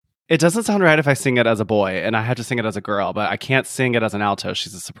It doesn't sound right if I sing it as a boy and I had to sing it as a girl, but I can't sing it as an alto.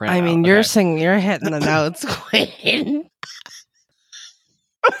 She's a soprano. I mean, you're singing, you're hitting the notes, Queen.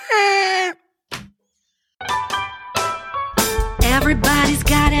 Everybody's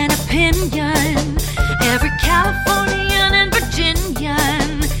got an opinion. Every Californian and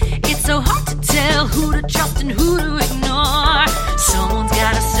Virginian. It's so hard to tell who to trust and who to ignore. Someone's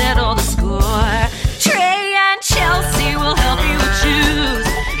gotta settle the score. Trey and Chelsea will help you choose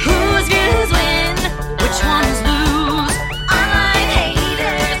whose views win, which ones lose. Online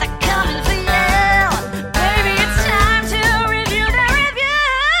haters are coming for you. Baby, it's time to review the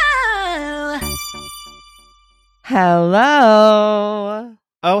review. Hello.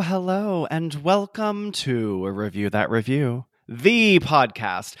 Oh, hello, and welcome to Review That Review, the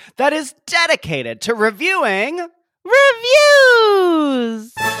podcast that is dedicated to reviewing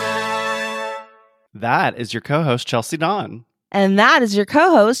Reviews. That is your co-host, Chelsea Dawn. And that is your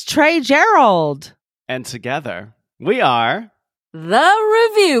co-host, Trey Gerald. And together, we are... The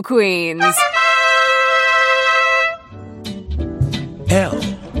Review Queens. L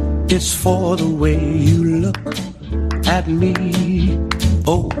is for the way you look at me.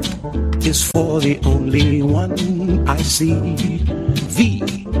 O is for the only one I see. V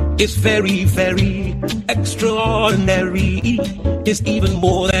is very, very extraordinary. E is even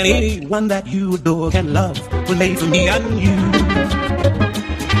more than anyone that you adore can love. Was made for me and you.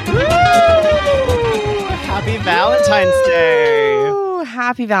 Woo! Happy Valentine's Day! Ooh,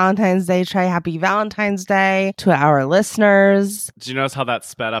 happy Valentine's Day, Trey. Happy Valentine's Day to our listeners. Did you notice how that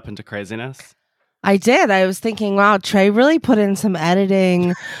sped up into craziness? I did. I was thinking, wow, Trey really put in some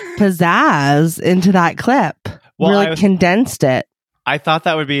editing pizzazz into that clip. Well, really condensed it. I thought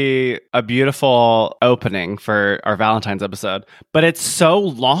that would be a beautiful opening for our Valentine's episode, but it's so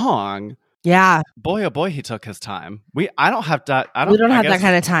long. Yeah. Boy, oh boy, he took his time. I don't have that. We don't have that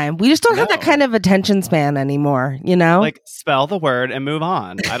kind of time. We just don't have that kind of attention span anymore, you know? Like, spell the word and move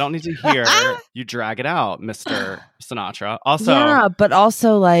on. I don't need to hear you drag it out, Mr. Sinatra. Also, yeah, but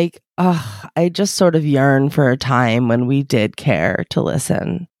also like, I just sort of yearn for a time when we did care to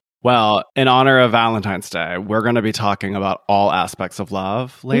listen. Well, in honor of Valentine's Day, we're going to be talking about all aspects of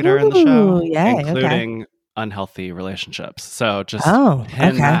love later in the show, including unhealthy relationships. So just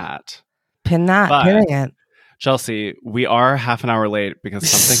pin that. Pin that, but, pinning it. Chelsea, we are half an hour late because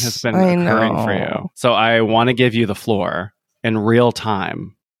something has been occurring for you. So I want to give you the floor in real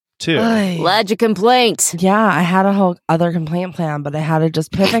time, too. Lodge a complaint. Yeah, I had a whole other complaint plan, but I had to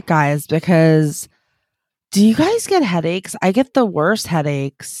just pivot, guys, because do you guys get headaches? I get the worst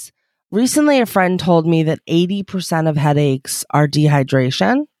headaches. Recently, a friend told me that 80% of headaches are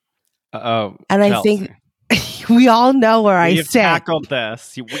dehydration. Oh, and Chelsea. I think we all know where I You've sit. tackled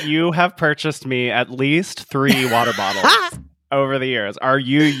this. You have purchased me at least 3 water bottles over the years. Are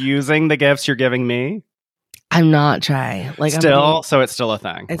you using the gifts you're giving me? I'm not, Trey. Like so it's still a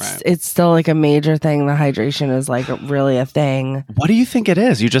thing. It's still like a major thing. The hydration is like really a thing. What do you think it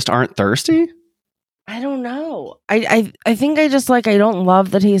is? You just aren't thirsty? I don't know. I think I just like, I don't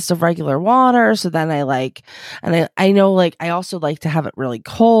love the taste of regular water. So then I like, and I know like, I also like to have it really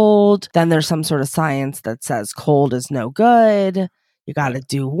cold. Then there's some sort of science that says cold is no good. You got to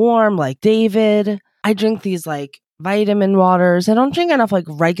do warm like David. I drink these like vitamin waters. I don't drink enough like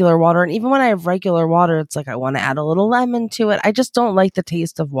regular water. And even when I have regular water, it's like I want to add a little lemon to it. I just don't like the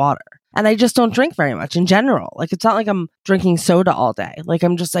taste of water. And I just don't drink very much in general. Like it's not like I'm drinking soda all day. Like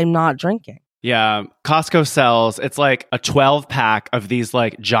I'm not drinking. Yeah, Costco sells, it's like a 12 pack of these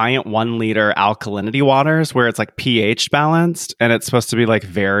like giant 1 liter alkalinity waters where it's like pH balanced and it's supposed to be like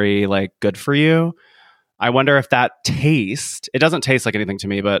very like good for you. I wonder if that taste, it doesn't taste like anything to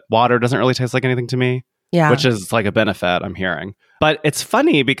me, but water doesn't really taste like anything to me. Yeah. Which is like a benefit I'm hearing. But it's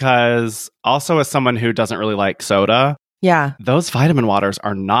funny because also as someone who doesn't really like soda, yeah, those vitamin waters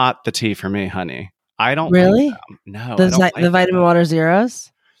are not the tea for me, honey. I don't really like them. No, the vitamin water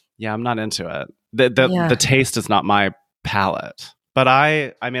zeros. Yeah, I'm not into it. The taste is not my palate. But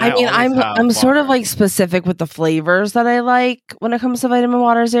I'm sort of like specific with the flavors that I like when it comes to vitamin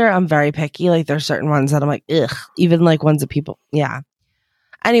water zero. I'm very picky. Like there's certain ones that I'm like, ugh, even like ones that people, yeah.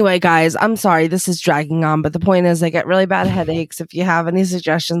 Anyway, guys, I'm sorry this is dragging on, but the point is I get really bad headaches. If you have any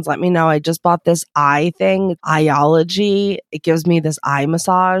suggestions, let me know. I just bought this eye thing, Eyeology. It gives me this eye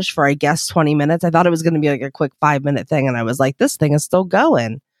massage for, I guess, 20 minutes. I thought it was going to be like a quick 5-minute thing. And I was like, this thing is still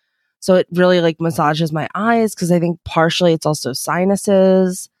going. So it really like massages my eyes because I think partially it's also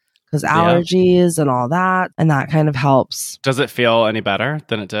sinuses because allergies and all that. And that kind of helps. Does it feel any better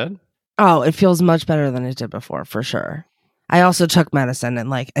than it did? Oh, it feels much better than it did before, for sure. I also took medicine, and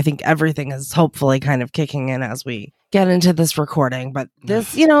like I think everything is hopefully kind of kicking in as we get into this recording. But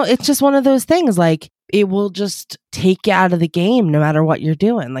this, it's just one of those things, like it will just take you out of the game no matter what you're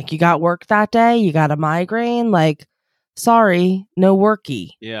doing. Like you got work that day, you got a migraine, like sorry, no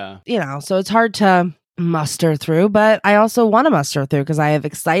worky. Yeah. So it's hard to muster through, but I also want to muster through because I have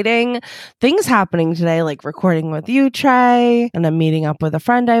exciting things happening today, like recording with you, Trey, and I'm meeting up with a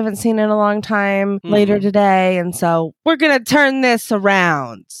friend I haven't seen in a long time later today. And so we're going to turn this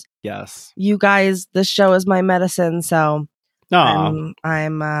around. Yes. You guys, this show is my medicine. So I'm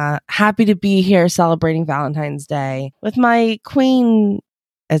happy to be here celebrating Valentine's Day with my Queen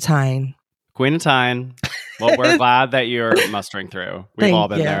Atine. Queen Atine. Well, we're glad that you're mustering through. We've all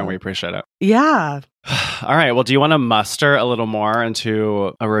been there and we appreciate it. Yeah. All right. Well, do you want to muster a little more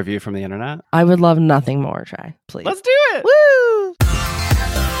into a review from the internet? I would love nothing more, Trey. Please. Let's do it. Woo!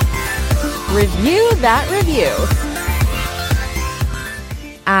 Review that review.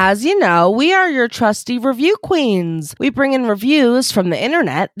 As you know, we are your trusty review queens. We bring in reviews from the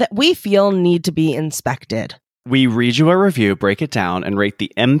internet that we feel need to be inspected. We read you a review, break it down, and rate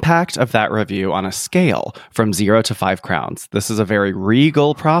the impact of that review on a scale from 0 to 5 crowns. This is a very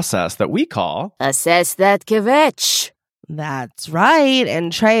regal process that we call Assess That Kvetch. That's right.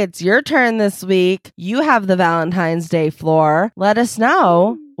 And Trey, it's your turn this week. You have the Valentine's Day floor. Let us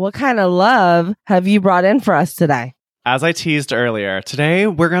know, what kind of love have you brought in for us today? As I teased earlier, today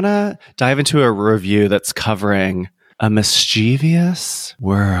we're going to dive into a review that's covering a mischievous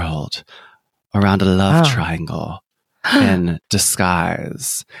world around a love triangle in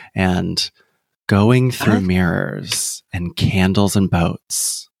disguise and going through mirrors and candles and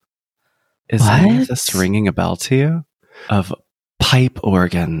boats. Is any of this ringing a bell to you? Of pipe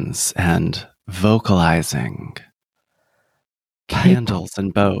organs and vocalizing, candles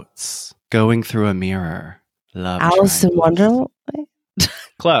and boats, going through a mirror, love Alice in triangles. Wonderland?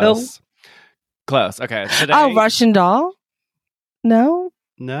 Close. Close. Okay. Today, Oh, Russian doll? No?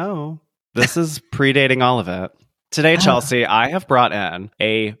 No. This is predating all of it. Today, Chelsea, I have brought in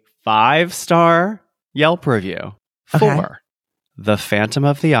a 5-star Yelp review for The Phantom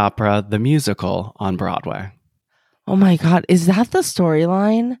of the Opera, the musical on Broadway. Oh my God. Is that the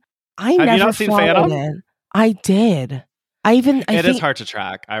storyline? I Have never you not seen followed Phantom? it. I did. It is think, hard to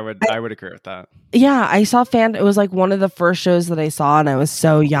track. I would agree with that. Yeah, I saw Phantom. It was like one of the first shows that I saw, and I was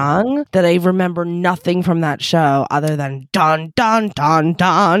so young that I remember nothing from that show other than dun dun dun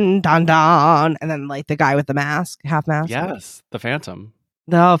dun dun dun, and then like the guy with the mask, half mask. Yes, the Phantom.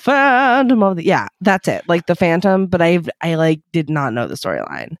 The Phantom of the that's it, like the Phantom. But I like did not know the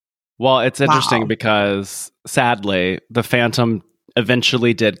storyline. Well, it's interesting Wow. because sadly, the Phantom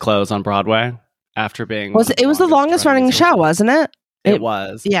eventually did close on Broadway after being It was the longest running show, wasn't it? It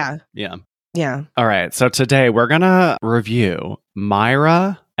was. Yeah. Yeah. All right. So today we're going to review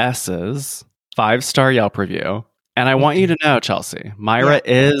Myra S's 5-star Yelp review. And I want you to know, Chelsea, Myra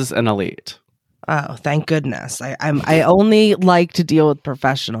is an elite. Oh, thank goodness. I only like to deal with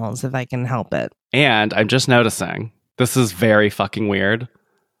professionals if I can help it. And I'm just noticing, this is very fucking weird.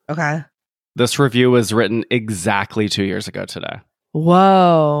 Okay. This review was written exactly 2 years ago today.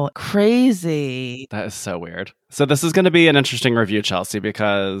 Whoa, crazy. That is so weird. So this is going to be an interesting review, Chelsea,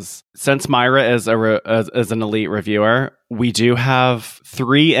 because since Myra is is an elite reviewer, we do have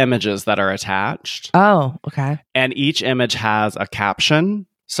 3 images that are attached. Oh, okay. And each image has a caption.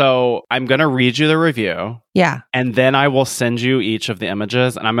 So I'm going to read you the review. Yeah. And then I will send you each of the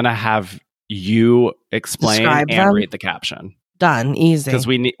images, and I'm going to have you explain Describe and them? read the caption. Done. Easy. Because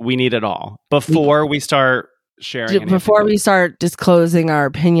we need it all before we start sharing. Before we start disclosing our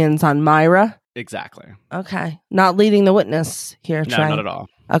opinions on Myra. Exactly. Okay. Not leading the witness here, No, Trey. not at all.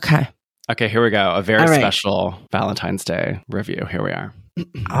 Okay. Okay, here we go. A very All right. special Valentine's Day review. Here we are.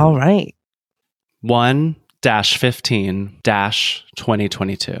 All right.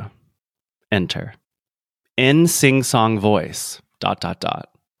 1-15-2022. Enter. In sing-song voice. ... The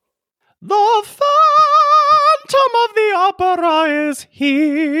Phantom of the Opera is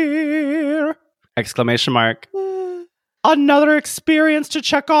here! Exclamation mark. Another experience to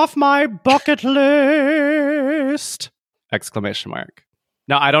check off my bucket list! Exclamation mark.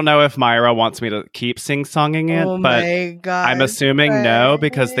 Now, I don't know if Myra wants me to keep sing-songing it, but my God. I'm assuming no,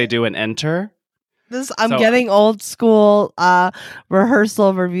 because they do an enter. I'm So- getting old school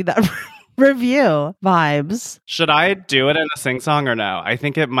rehearsal review that review vibes. Should I do it in a sing-song or no? I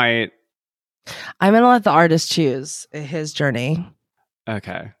think it might... I'm going to let the artist choose his journey.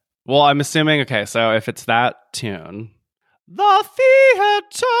 Okay. Well, I'm assuming, okay, so if it's that tune... The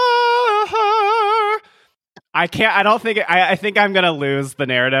theater! I can't. I don't think. I think I'm gonna lose the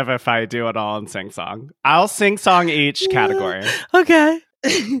narrative if I do it all in sing song. I'll sing song each category, Okay.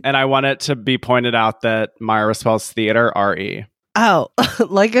 and I want it to be pointed out that Myra spells theater R-E. Oh,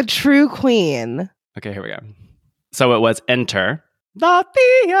 like a true queen. Okay, here we go. So it was enter the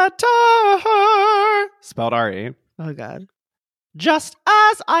theater, spelled R-E. Oh God. Just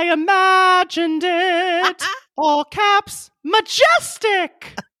as I imagined it, all caps,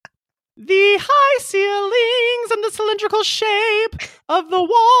 majestic. The high ceilings and the cylindrical shape of the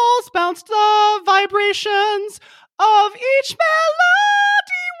walls bounced the vibrations of each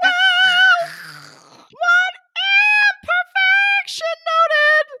melody. Wow! What imperfection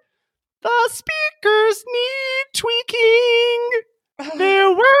noted! The speakers need tweaking.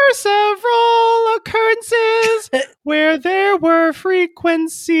 There were several occurrences where there were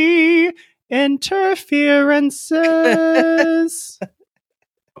frequency interferences.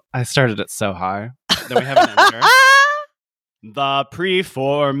 I started it so high. Then we have an enter. The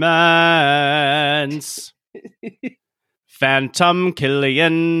performance. Phantom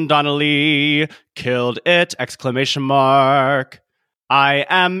Killian Donnelly killed it! Exclamation mark. I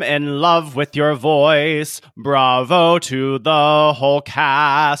am in love with your voice. Bravo to the whole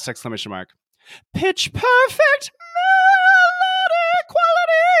cast! Exclamation mark. Pitch perfect melodic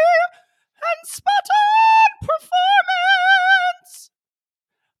quality and spot on performance.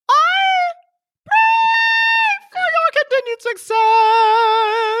 I pray for your continued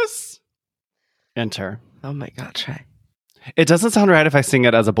success. Enter. Oh my God, Trey. It doesn't sound right if I sing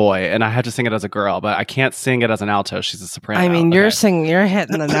it as a boy, and I have to sing it as a girl, but I can't sing it as an alto. She's a soprano. I mean, you're Okay. singing, you're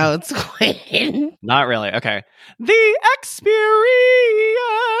hitting the notes, queen. Not really. Okay. The experience.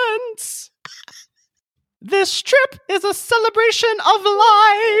 This trip is a celebration of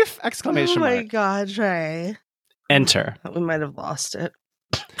life! Exclamation Oh my mark. God, Trey. Enter. We might have lost it.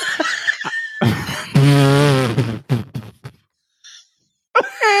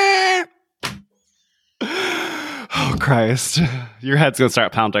 Oh, Christ. Your head's going to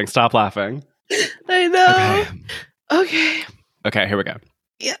start pounding. Stop laughing. I know. Okay. Okay. Okay, here we go.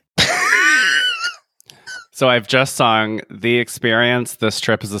 Yeah. So I've just sung The Experience. This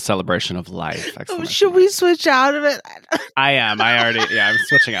trip is a celebration of life. Oh, Exclamation should mark. we switch out of it? I am. I'm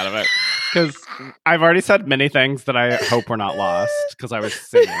switching out of it. Because I've already said many things that I hope were not lost because I was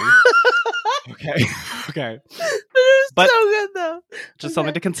singing. Okay. Okay. It was But- so good, though. Just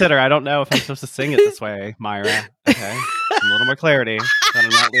something to consider. I don't know if I'm supposed to sing it this way, Myra. Okay. A little more clarity that I'm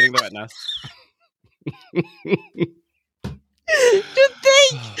not leading the witness. To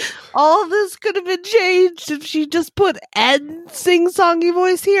think all this could have been changed if she just put Ed sing-songy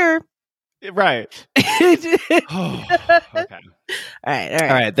voice here. Right. Okay. Okay. All right. All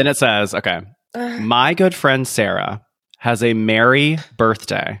right. Then it says, okay. My good friend Sarah has a merry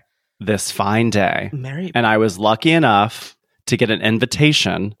birthday this fine day. Mary. And I was lucky enough to get an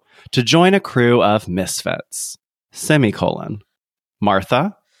invitation to join a crew of misfits. Semicolon.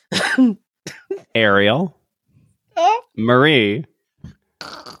 Martha, Ariel, Marie,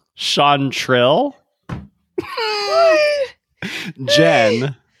 Chantrill,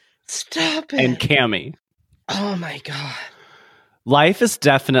 Jen, Stop it. and Cammie. Oh my God. Life is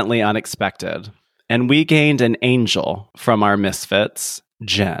definitely unexpected, and we gained an angel from our misfits,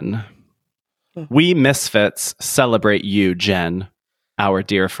 Jen. We misfits celebrate you, Jen, our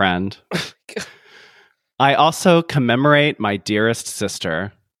dear friend. I also commemorate my dearest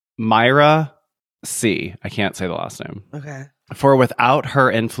sister, Myra C. I can't say the last name. Okay. For without her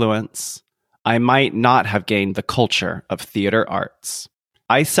influence, I might not have gained the culture of theater arts.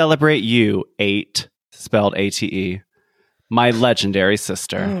 I celebrate you, 8, spelled A-T-E, my legendary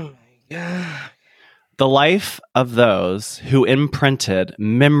sister. Oh my God. The life of those who imprinted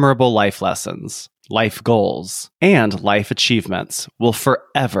memorable life lessons, life goals, and life achievements will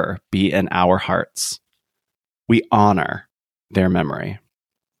forever be in our hearts. We honor their memory.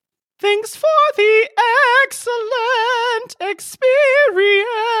 Thanks for the excellent experience.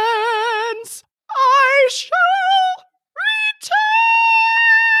 I shall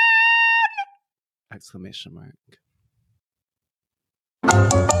return! Exclamation mark.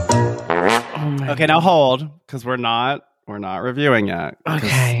 Oh my Okay, now hold, because we're not reviewing yet. 'Cause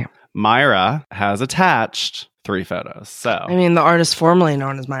Okay. Myra has attached 3 photos. So I mean, the artist formerly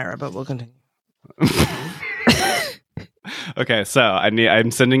known as Myra, but we'll continue. okay, so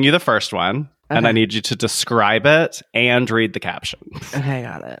I'm sending you the first one, and I Okay. need you to describe it and read the caption. Okay,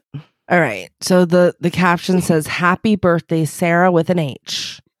 got it. All right. So the caption says, "Happy birthday, Sarah," with an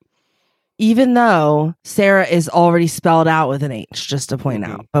H. Even though Sarah is already spelled out with an H, just to point Mhm.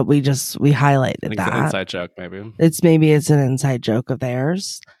 out, but we I highlighted think it's an that. inside joke, maybe. Maybe it's an inside joke of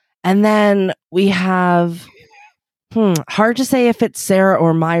theirs. And then we have Hard to say if it's Sarah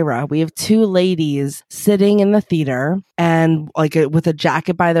or Myra. We have two ladies sitting in the theater and with a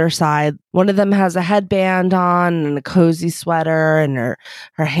jacket by their side. One of them has a headband on and a cozy sweater, and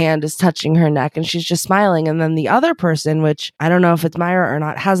her hand is touching her neck and she's just smiling. And then the other person, which I don't know if it's Myra or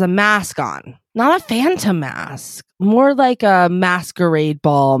not, has a mask on. Not a phantom mask, more like a masquerade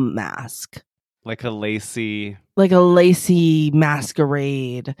ball mask. Like a lacy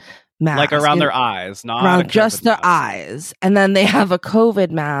masquerade mask. Like around their eyes, not around just their mask. eyes. And then they have a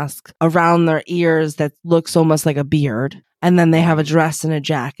COVID mask around their ears that looks almost like a beard. And then they have a dress and a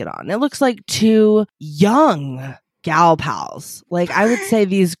jacket on. It looks like two young gal pals. Like, I would say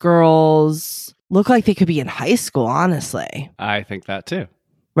these girls look like they could be in high school, honestly. I think that too.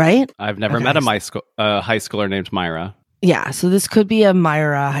 Right? I've never met a high schooler named Myra. Yeah, so this could be a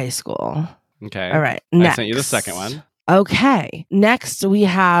Myra high school. Okay. All right. I Next. sent you the second one. Okay. Next, we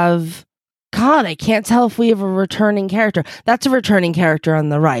have... God, I can't tell if we have a returning character. That's a returning character on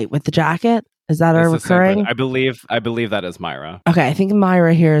the right with the jacket. Is that a It's the same recurring? person. I believe that is Myra. Okay, I think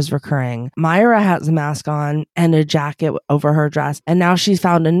Myra here is recurring. Myra has a mask on and a jacket over her dress. And now she's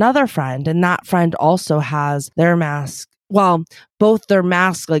found another friend, and that friend also has their mask. Well, both their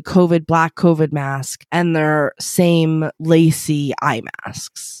masks, like black COVID mask, and their same lacy eye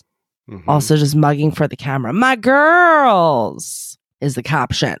masks. Mm-hmm. Also just mugging for the camera. My girls is the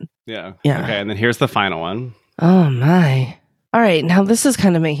caption. Yeah. Yeah. Okay, and then here's the final one. Oh my. All right, now this is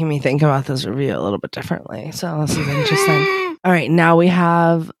kind of making me think about this review a little bit differently. So this is interesting. All right, now we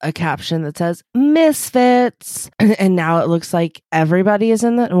have a caption that says Misfits. And now it looks like everybody is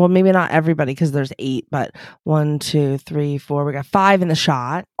in the, well, maybe not everybody because there's 8, but 1, 2, 3, 4. We got 5 in the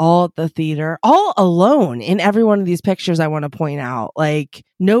shot, all at the theater, all alone in every one of these pictures. I want to point out, like,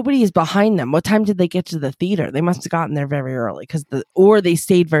 nobody is behind them. What time did they get to the theater? They must have gotten there very early or they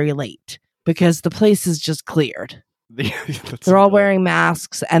stayed very late because the place is just cleared. They're all wearing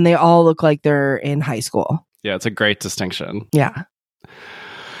masks and they all look like they're in high school. Yeah, it's a great distinction. Yeah.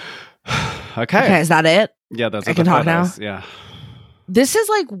 Okay. Is that it? Yeah, that's I can talk now? Yeah. This is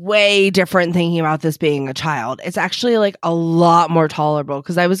like way different thinking about this being a child. It's actually like a lot more tolerable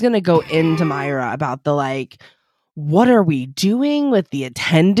because I was going to go into Myra about the like, what are we doing with the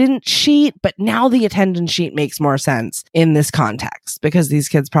attendance sheet? But now the attendance sheet makes more sense in this context because these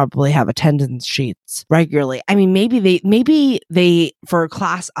kids probably have attendance sheets regularly. I mean, maybe they for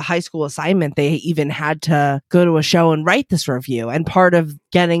a high school assignment, they even had to go to a show and write this review. And part of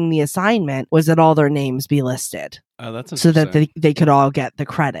getting the assignment was that all their names be listed. Oh, that's so that they could all get the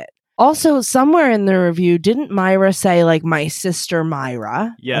credit. Also, somewhere in the review, didn't Myra say, like, my sister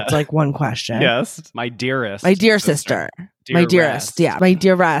Myra? Yeah. That's, like, one question. Yes. My dearest. My dear sister. My dearest. Yeah. My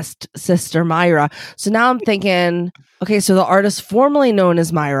dearest sister Myra. So now I'm thinking, okay, so the artist formerly known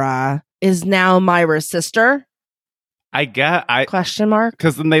as Myra is now Myra's sister? Question mark?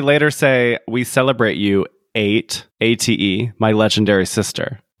 Because then they later say, we celebrate you, 8, ATE, my legendary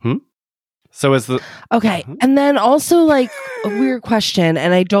sister. So is the... Okay. And then also, like, a weird question,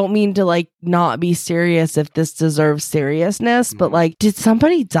 and I don't mean to, like, not be serious if this deserves seriousness, but, like, did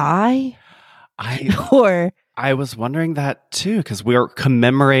somebody die? I was wondering that, too, because we're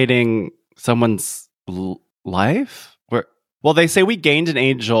commemorating someone's life? Well, they say we gained an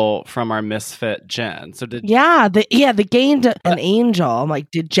angel from our misfit Jen. So did... Yeah, they gained an angel. I'm like,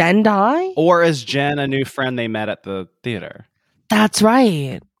 did Jen die? Or is Jen a new friend they met at the theater? That's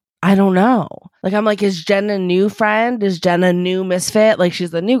right. I don't know. Like, I'm like, is Jen a new friend? Is Jen a new misfit? Like, she's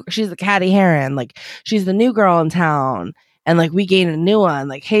the catty heron. Like, she's the new girl in town. And, like, we gained a new one.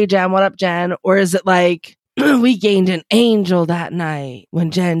 Like, hey, Jen, what up, Jen? Or is it like, we gained an angel that night when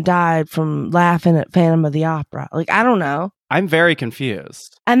Jen died from laughing at Phantom of the Opera? Like, I don't know. I'm very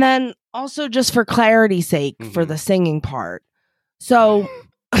confused. And then also just for clarity's sake, for the singing part. So...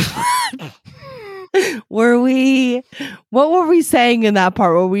 what were we saying in that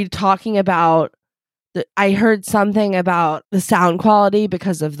part? Were we talking about I heard something about the sound quality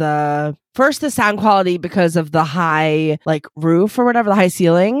because of the high like roof or whatever, the high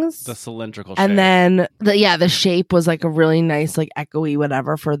ceilings, the cylindrical and shape. then the shape was like a really nice like echoey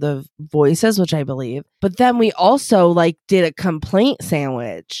whatever for the voices, which I believe. But then we also like did a complaint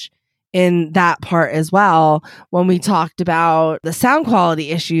sandwich in that part as well when we talked about the sound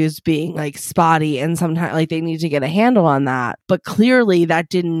quality issues being like spotty and sometimes like they need to get a handle on that, but clearly that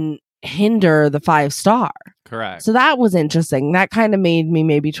didn't hinder the 5-star. Correct. So that was interesting. That kind of made me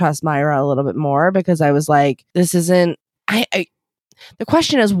maybe trust Myra a little bit more because I was like, this isn't the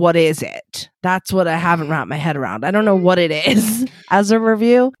question is, what is it? That's what I haven't wrapped my head around. I don't know what it is as a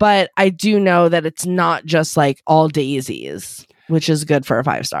review, but I do know that it's not just like all daisies. which is good for a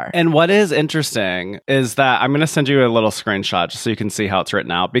 5-star. And what is interesting is that I'm going to send you a little screenshot just so you can see how it's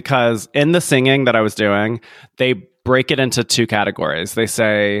written out, because in the singing that I was doing, they break it into 2 categories. They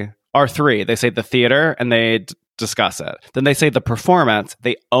say, or 3, they say the theater and they discuss it. Then they say the performance.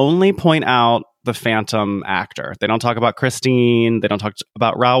 They only point out the Phantom actor. They don't talk about Christine. They don't talk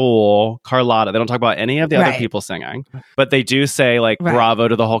about Raul, Carlotta. They don't talk about any of the other people singing. But they do say, like, bravo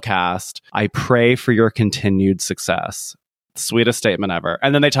to the whole cast. I pray for your continued success. Sweetest statement ever.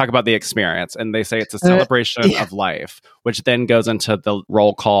 And then they talk about the experience and they say it's a celebration of life, which then goes into the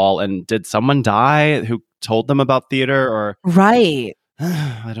roll call. And did someone die who told them about theater or? Right.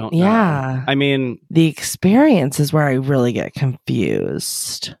 I don't know. Yeah. I mean, the experience is where I really get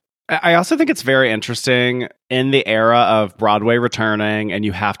confused. I also think it's very interesting in the era of Broadway returning and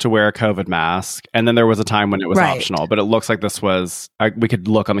you have to wear a COVID mask. And then there was a time when it was optional, but it looks like this was, we could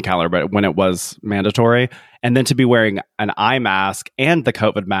look on the calendar, but when it was mandatory. And then to be wearing an eye mask and the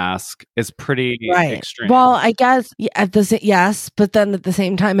COVID mask is pretty extreme. Well, I guess, yes, but then at the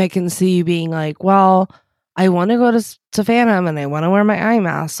same time, I can see you being like, well, I want to go to Phantom and I want to wear my eye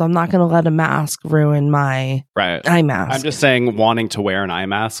mask, so I'm not going to let a mask ruin my eye mask. I'm just saying wanting to wear an eye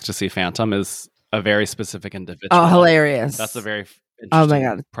mask to see Phantom is a very specific individual. Oh, hilarious. That's a very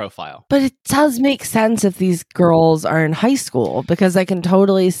interesting profile. But it does make sense if these girls are in high school, because I can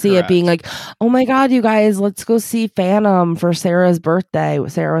totally see it being like, oh my God, you guys, let's go see Phantom for Sarah's birthday,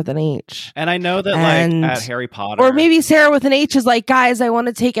 Sarah with an H. And I know that like at Harry Potter. Or maybe Sarah with an H is like, guys, I want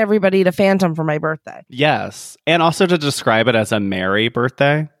to take everybody to Phantom for my birthday. Yes. And also to describe it as a merry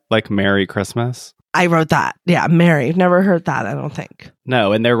birthday, like Merry Christmas. I wrote that. Yeah, Mary. Never heard that, I don't think.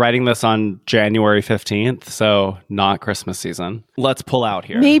 No, and they're writing this on January 15th, so not Christmas season. Let's pull out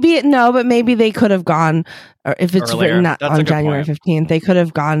here. But maybe they could have gone, or if it's earlier. written on January 15th, they could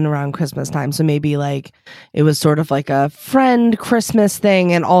have gone around Christmas time. So maybe like it was sort of like a friend Christmas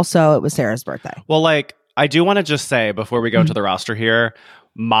thing, and also it was Sarah's birthday. Well, like, I do want to just say before we go into the roster here,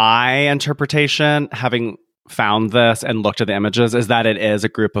 my interpretation, having found this and looked at the images, is that it is a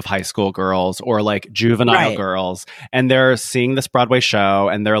group of high school girls or like juvenile girls, and they're seeing this Broadway show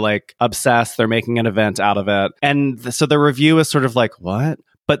and they're like obsessed. They're making an event out of it, and so the review is sort of like, what?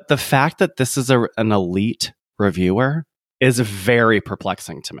 But the fact that this is an elite reviewer is very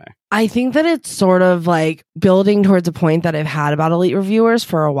perplexing to me. I think that it's sort of like building towards a point that I've had about elite reviewers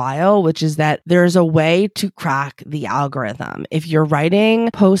for a while, which is that there's a way to crack the algorithm. If you're writing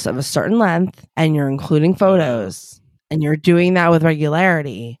posts of a certain length and you're including photos and you're doing that with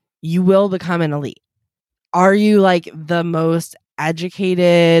regularity, you will become an elite. Are you like the most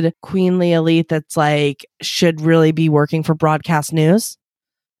educated, queenly elite that's like should really be working for broadcast news?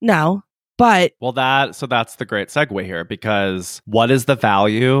 No. But that's the great segue here, because what is the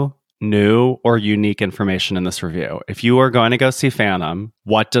value, new or unique information in this review? If you are going to go see Phantom,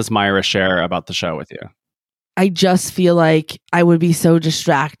 what does Myra share about the show with you? I just feel like I would be so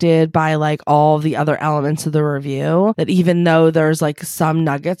distracted by like all the other elements of the review that even though there's like some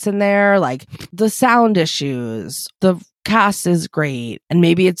nuggets in there, like the sound issues, the cast is great, and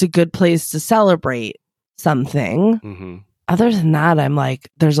maybe it's a good place to celebrate something. Mm-hmm. Other than that, I'm like,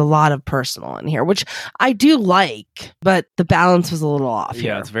 there's a lot of personal in here, which I do like, but the balance was a little off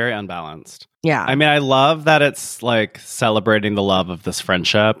here. Yeah, it's very unbalanced. Yeah. I mean, I love that it's like celebrating the love of this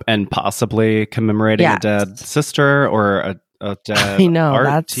friendship and possibly commemorating a dead sister or a dead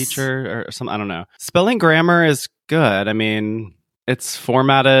art teacher or something. I don't know. Spelling grammar is good. I mean, it's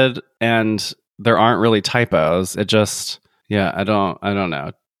formatted and there aren't really typos. It just, I don't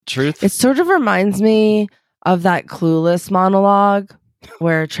know. Truth. It sort of reminds me of that Clueless monologue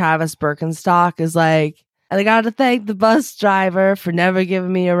where Travis Birkenstock is like, and I got to thank the bus driver for never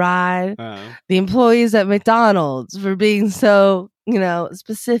giving me a ride. The employees at McDonald's for being so,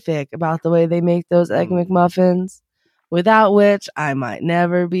 specific about the way they make those Egg McMuffins, without which I might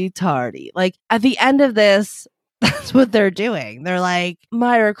never be tardy. Like at the end of this, that's what they're doing. They're like,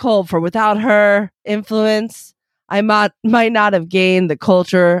 Myra Colfer, without her influence, I might not have gained the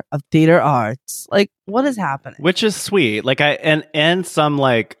culture of theater arts. Like, what is happening? Which is sweet. Like, in some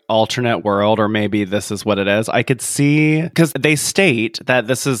like alternate world, or maybe this is what it is, I could see, because they state that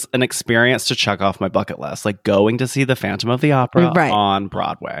this is an experience to check off my bucket list, like going to see the Phantom of the Opera on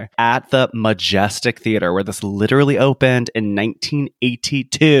Broadway at the Majestic Theater, where this literally opened in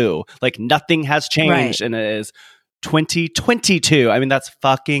 1982. Like, nothing has changed, and it is 2022. I mean, that's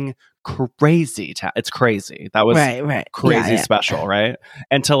fucking crazy. It's crazy. That was crazy special, right?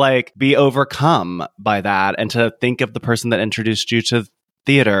 And to like be overcome by that, and to think of the person that introduced you to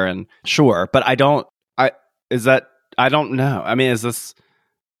theater, and sure, but I don't know. I mean, is this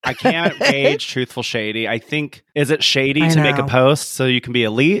I can't gauge truthful shady. I think, is it shady I to make a know. post so you can be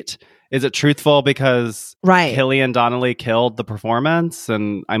elite? Is it truthful because Right. Killian Donnelly killed the performance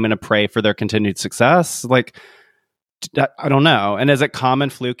and I'm going to pray for their continued success? Like, I don't know. And is it common,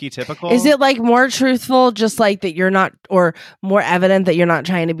 fluky, typical? Is it like more truthful, just like that you're not, or more evident that you're not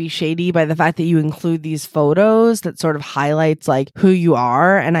trying to be shady by the fact that you include these photos that sort of highlights like who you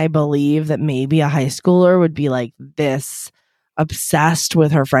are? And I believe that maybe a high schooler would be like this obsessed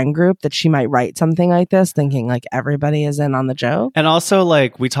with her friend group that she might write something like this, thinking like everybody is in on the joke. And also,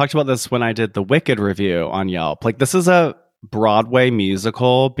 like, we talked about this when I did the Wicked review on Yelp. Like, this is a Broadway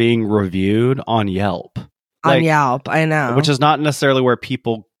musical being reviewed on Yelp. On Like, Yelp, I know. which is not necessarily where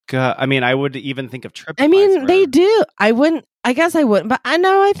people go. I mean, I would even think of TripAdvisor. I mean, they do. I guess I wouldn't, but I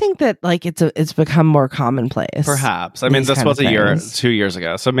know, I think that like it's become more commonplace. Perhaps. I mean, These this kind was of a year, things. 2 years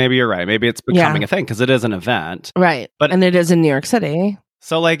ago. So maybe you're right. Maybe it's becoming Yeah. a thing because it is an event. Right. But- and it is in New York City.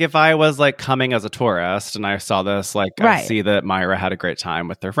 So, like, if I was like coming as a tourist and I saw this, like, I Right. see that Myra had a great time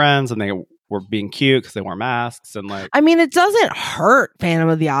with their friends and they were being cute because they wore masks and like, I mean, it doesn't hurt Phantom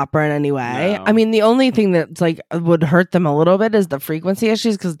of the Opera in any way. No. I mean, the only thing that's like would hurt them a little bit is the frequency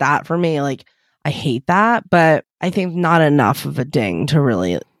issues, because that for me, like, I hate that, but I think not enough of a ding to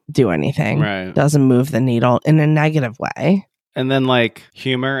really do anything. right. Doesn't move the needle in a negative way. And then like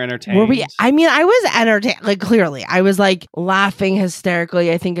humor, entertainment. Were we? I mean, I was entertained. Like, clearly, I was like laughing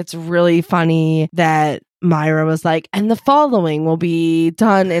hysterically. I think it's really funny that Myra was like, and the following will be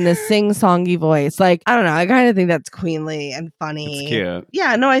done in a sing-songy voice. Like, I don't know. I kind of think that's queenly and funny. It's cute.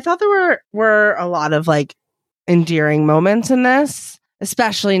 Yeah, no, I thought there were a lot of like endearing moments in this,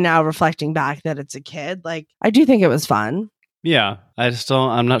 especially now reflecting back that it's a kid. Like, I do think it was fun. Yeah.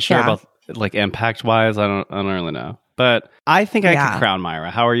 I'm not sure Yeah. about like impact wise. I don't really know. But I think I Yeah. could crown Myra.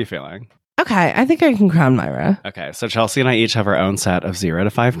 How are you feeling? Okay, I think I can crown Myra. Okay, so Chelsea and I each have our own set of 0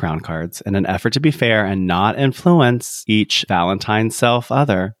 to 5 crown cards. In an effort to be fair and not influence each Valentine's self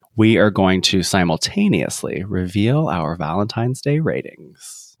other, we are going to simultaneously reveal our Valentine's Day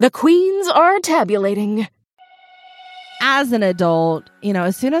ratings. The queens are tabulating. As an adult, you know,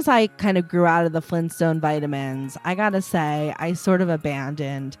 as soon as I kind of grew out of the Flintstone vitamins, I gotta say, I sort of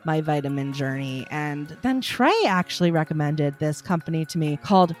abandoned my vitamin journey. And then Trey actually recommended this company to me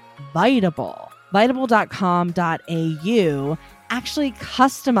called Vitable. Vitable.com.au actually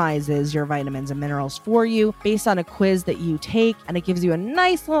customizes your vitamins and minerals for you based on a quiz that you take, and it gives you a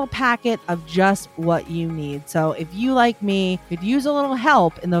nice little packet of just what you need. So if you, like me, could use a little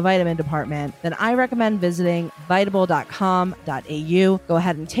help in the vitamin department, then I recommend visiting vitable.com.au. Go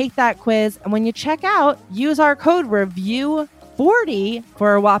ahead and take that quiz, and when you check out, use our code REVIEW40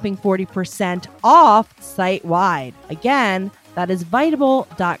 for a whopping 40% off site-wide. Again, that is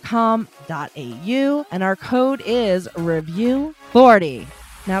vitable.com.au, and our code is REVIEW40.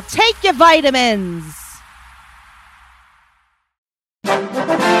 Now take your vitamins!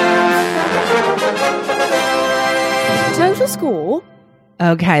 Time for school.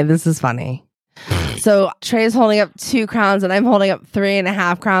 Okay, this is funny. So Trey's holding up 2 crowns and I'm holding up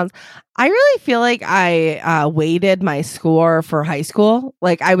 3.5 crowns. I really feel like I weighted my score for high school.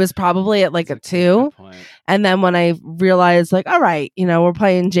 Like, I was probably at like a 2. Good point. And then when I realized, like, all right, you know, we're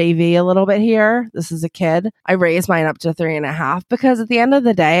playing JV a little bit here. This is a kid. I raised mine up to 3.5 because at the end of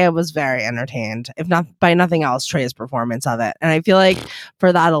the day, I was very entertained, if not by nothing else, Trey's performance of it. And I feel like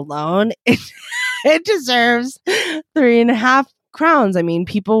for that alone, it deserves 3.5 crowns. I mean,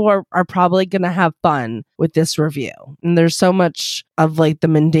 people are probably going to have fun with this review. And there's so much of like the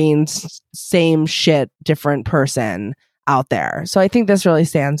mundane, same shit, different person out there. So I think this really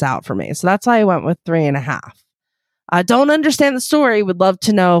stands out for me. So that's why I went with 3.5. I don't understand the story. Would love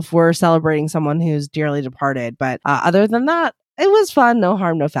to know if we're celebrating someone who's dearly departed. But other than that, it was fun. No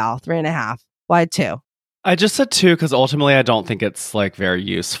harm, no foul. 3.5. Why 2? I just said 2 because ultimately I don't think it's like very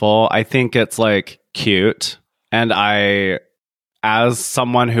useful. I think it's like cute. And as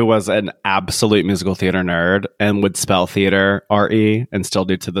someone who was an absolute musical theater nerd and would spell theater RE and still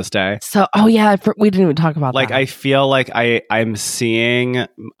do to this day. So, oh yeah, we didn't even talk about Like, that. I feel like I'm seeing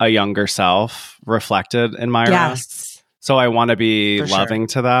a younger self reflected in Myra. Yes. So I want to be For sure. loving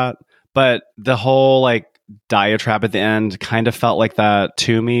to that. But the whole like diatribe at the end kind of felt like that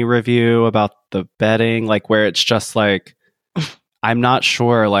Toomey review about the betting, like where it's just like, I'm not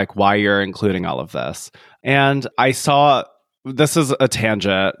sure like why you're including all of this. And I saw, this is a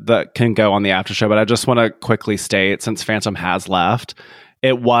tangent that can go on the after show, but I just want to quickly state, since Phantom has left,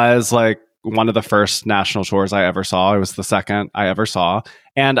 it was like one of the first national tours I ever saw. It was the second I ever saw.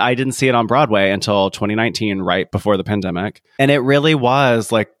 And I didn't see it on Broadway until 2019, right before the pandemic. And it really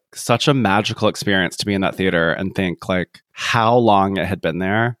was like such a magical experience to be in that theater and think like how long it had been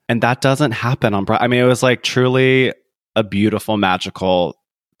there. And that doesn't happen on Broadway. I mean, it was like truly a beautiful, magical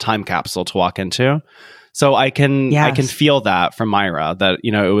time capsule to walk into. So I can feel that from Myra, that,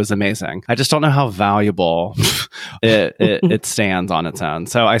 you know, it was amazing. I just don't know how valuable it stands on its own.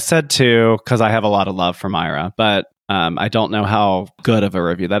 So I said 2 because I have a lot of love for Myra, but I don't know how good of a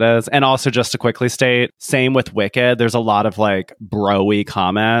review that is. And also, just to quickly state, same with Wicked. There's a lot of like bro-y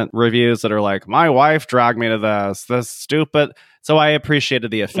comment reviews that are like, my wife dragged me to this stupid. So I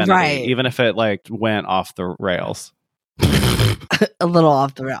appreciated the affinity, even if it like went off the rails. A little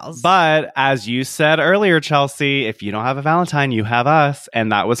off the rails. But as you said earlier, Chelsea, if you don't have a Valentine, you have us.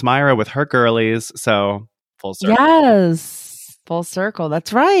 And that was Myra with her girlies. So full circle. Yes. Full circle.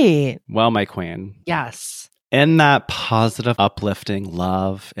 That's right. Well, my queen. Yes. In that positive, uplifting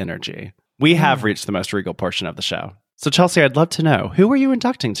love energy, we have reached the most regal portion of the show. So Chelsea, I'd love to know, who are you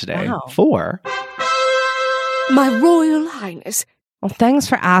inducting today for? My Royal Highness. Well, thanks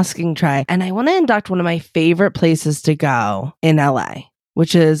for asking, Trey. And I want to induct one of my favorite places to go in LA,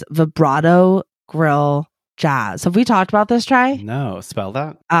 which is Vibrato Grill Jazz. Have we talked about this, Trey? No, spell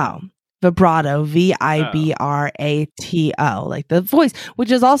that. Oh, Vibrato, Vibrato, like the voice, which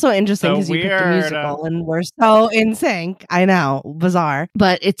is also interesting because you picked a musical and we're so in sync. I know, bizarre.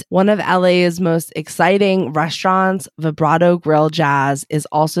 But it's one of LA's most exciting restaurants. Vibrato Grill Jazz is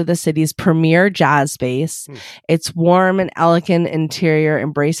also the city's premier jazz space. Its warm and elegant interior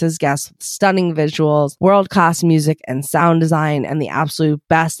embraces guests with stunning visuals, world-class music and sound design, and the absolute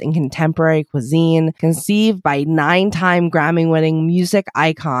best in contemporary cuisine. Conceived by 9-time Grammy-winning music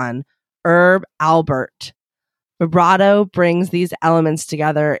icon Herb Alpert, Vibrato brings these elements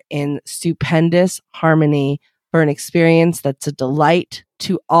together in stupendous harmony for an experience that's a delight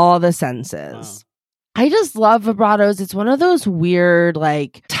to all the senses. Wow. I just love Vibratos. It's one of those weird,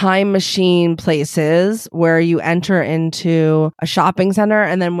 like, time machine places where you enter into a shopping center,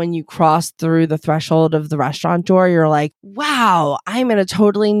 and then when you cross through the threshold of the restaurant door, you're like, wow, I'm in a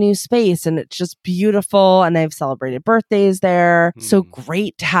totally new space, and it's just beautiful, and I've celebrated birthdays there. So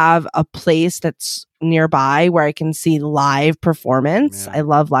great to have a place that's nearby where I can see live performance. I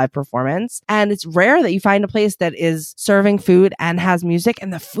love live performance. And it's rare that you find a place that is serving food and has music,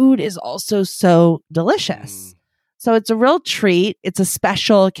 and the food is also so delicious. So it's a real treat. It's a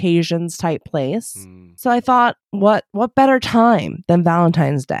special occasions type place. So I thought, what better time than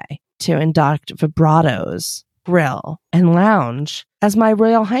Valentine's Day to induct Vibrato's Grill and Lounge as my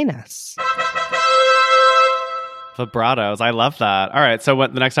Royal Highness. Vibratos. I love that. All right. So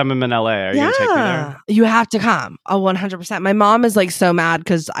the next time I'm in LA, are you going to take me there? You have to come. Oh, 100%. My mom is like so mad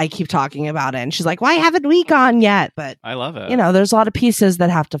because I keep talking about it. And she's like, why haven't we gone yet? But I love it. You know, there's a lot of pieces that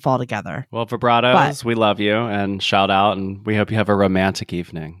have to fall together. Well, Vibratos, we love you and shout out. And we hope you have a romantic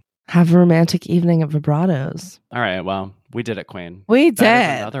evening. Have a romantic evening at Vibratos. All right. Well, we did it, Queen. We did.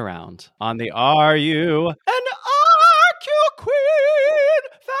 Another round on the Are You an RQ Queen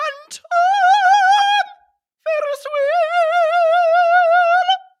Phantom?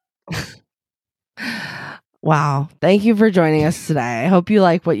 Wow. Thank you for joining us today. I hope you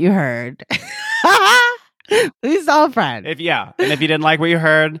like what you heard. Please tell a friend. And if you didn't like what you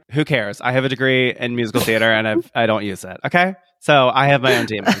heard, who cares? I have a degree in musical theater and I don't use it. Okay? So I have my own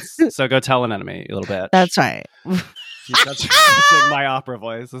demons. So go tell an enemy, you little bitch. That's right. You judging my opera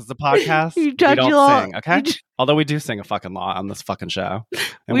voice. This is a podcast. We don't sing, okay? Although we do sing a fucking lot on this fucking show.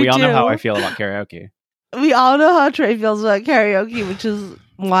 And we all know how I feel about karaoke. We all know how Trey feels about karaoke, which is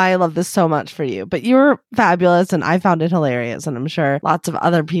why I love this so much for you. But you're fabulous, and I found it hilarious, and I'm sure lots of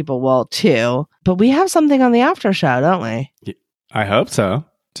other people will too. But we have something on the after show, don't we? I hope so.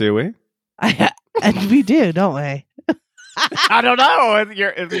 Do we? And we do, don't we? I don't know.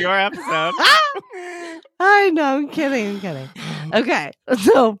 It's your episode. I know. I'm kidding. Okay.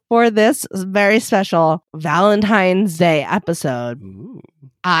 So for this very special Valentine's Day episode,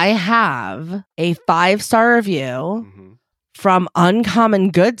 I have a 5-star review from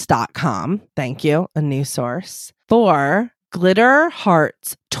uncommongoods.com. Thank you. A news source for Glitter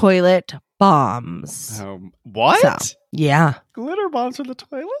Hearts Toilet Bombs. What? So, yeah. Glitter bombs for the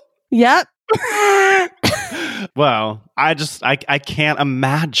toilet? Yep. Well, I can't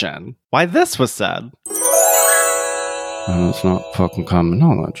imagine why this was said. And it's not fucking common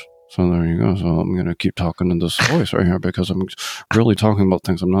knowledge. So there you go. So I'm going to keep talking in this voice right here because I'm really talking about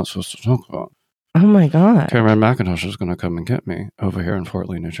things I'm not supposed to talk about. Oh my God. Cameron McIntosh is going to come and get me over here in Fort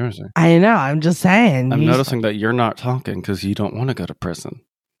Lee, New Jersey. I know. I'm just saying. I'm noticing that you're not talking because you don't want to go to prison.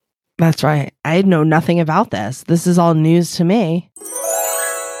 That's right. I know nothing about this. This is all news to me.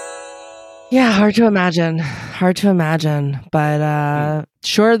 Yeah, hard to imagine. But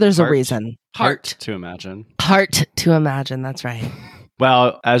sure, there's a Heart. reason. Heart to imagine. Heart to imagine. That's right.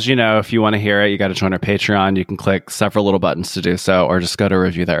 Well, as you know, if you want to hear it, you got to join our Patreon. You can click several little buttons to do so, or just go to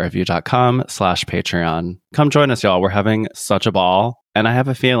reviewthatreview.com/Patreon. Come join us, y'all. We're having such a ball. And I have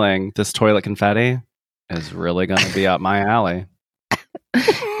a feeling this toilet confetti is really going to be up my alley.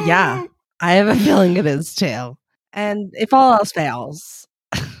 Yeah, I have a feeling it is too. And if all else fails,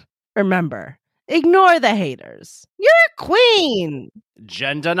 remember, ignore the haters. You're a queen.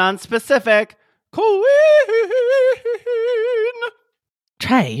 Gender non-specific. Queen.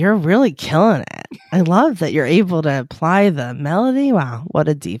 Trey, you're really killing it. I love that you're able to apply the melody. Wow, what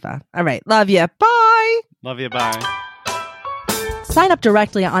a diva. All right, love you. Bye. Love you. Bye. Sign up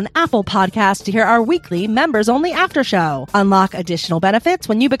directly on Apple Podcasts to hear our weekly members-only after show. Unlock additional benefits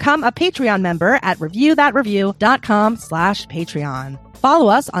when you become a Patreon member at reviewthatreview.com/Patreon. Follow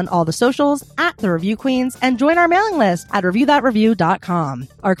us on all the socials at The Review Queens and join our mailing list at reviewthatreview.com.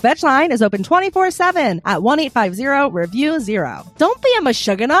 Our kvetch line is open 24/7 at 1-850-REVIEW-0. Don't be a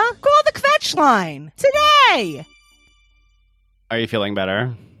mashugana. Call the kvetch line today. Are you feeling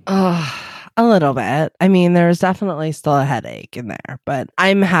better? A little bit. I mean, there's definitely still a headache in there, but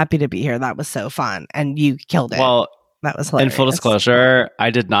I'm happy to be here. That was so fun. And you killed it. Well, that was hilarious. in full disclosure, I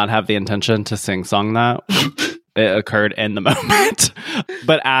did not have the intention to sing-song that. It occurred in the moment.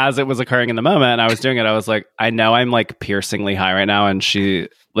 But as it was occurring in the moment, I was doing it. I was like, I know I'm like piercingly high right now. And she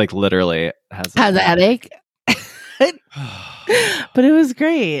like literally has a headache. But it was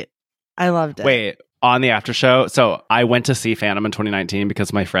great. I loved it. Wait, on the after show. So I went to see Phantom in 2019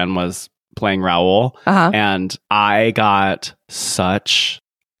 because my friend was playing Raoul. And I got such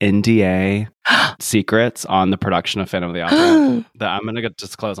NDA secrets on the production of Phantom of the Opera that I'm going to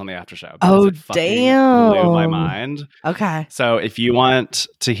disclose on the after show. Oh, it fucking damn. blew my mind. Okay. So if you want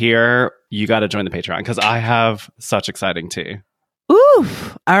to hear, you got to join the Patreon because I have such exciting tea.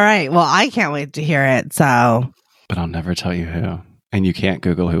 Oof. All right. Well, I can't wait to hear it. So, but I'll never tell you who. And you can't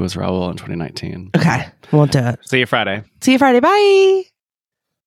Google who was Raoul in 2019. Okay. We'll do it. See you Friday. Bye.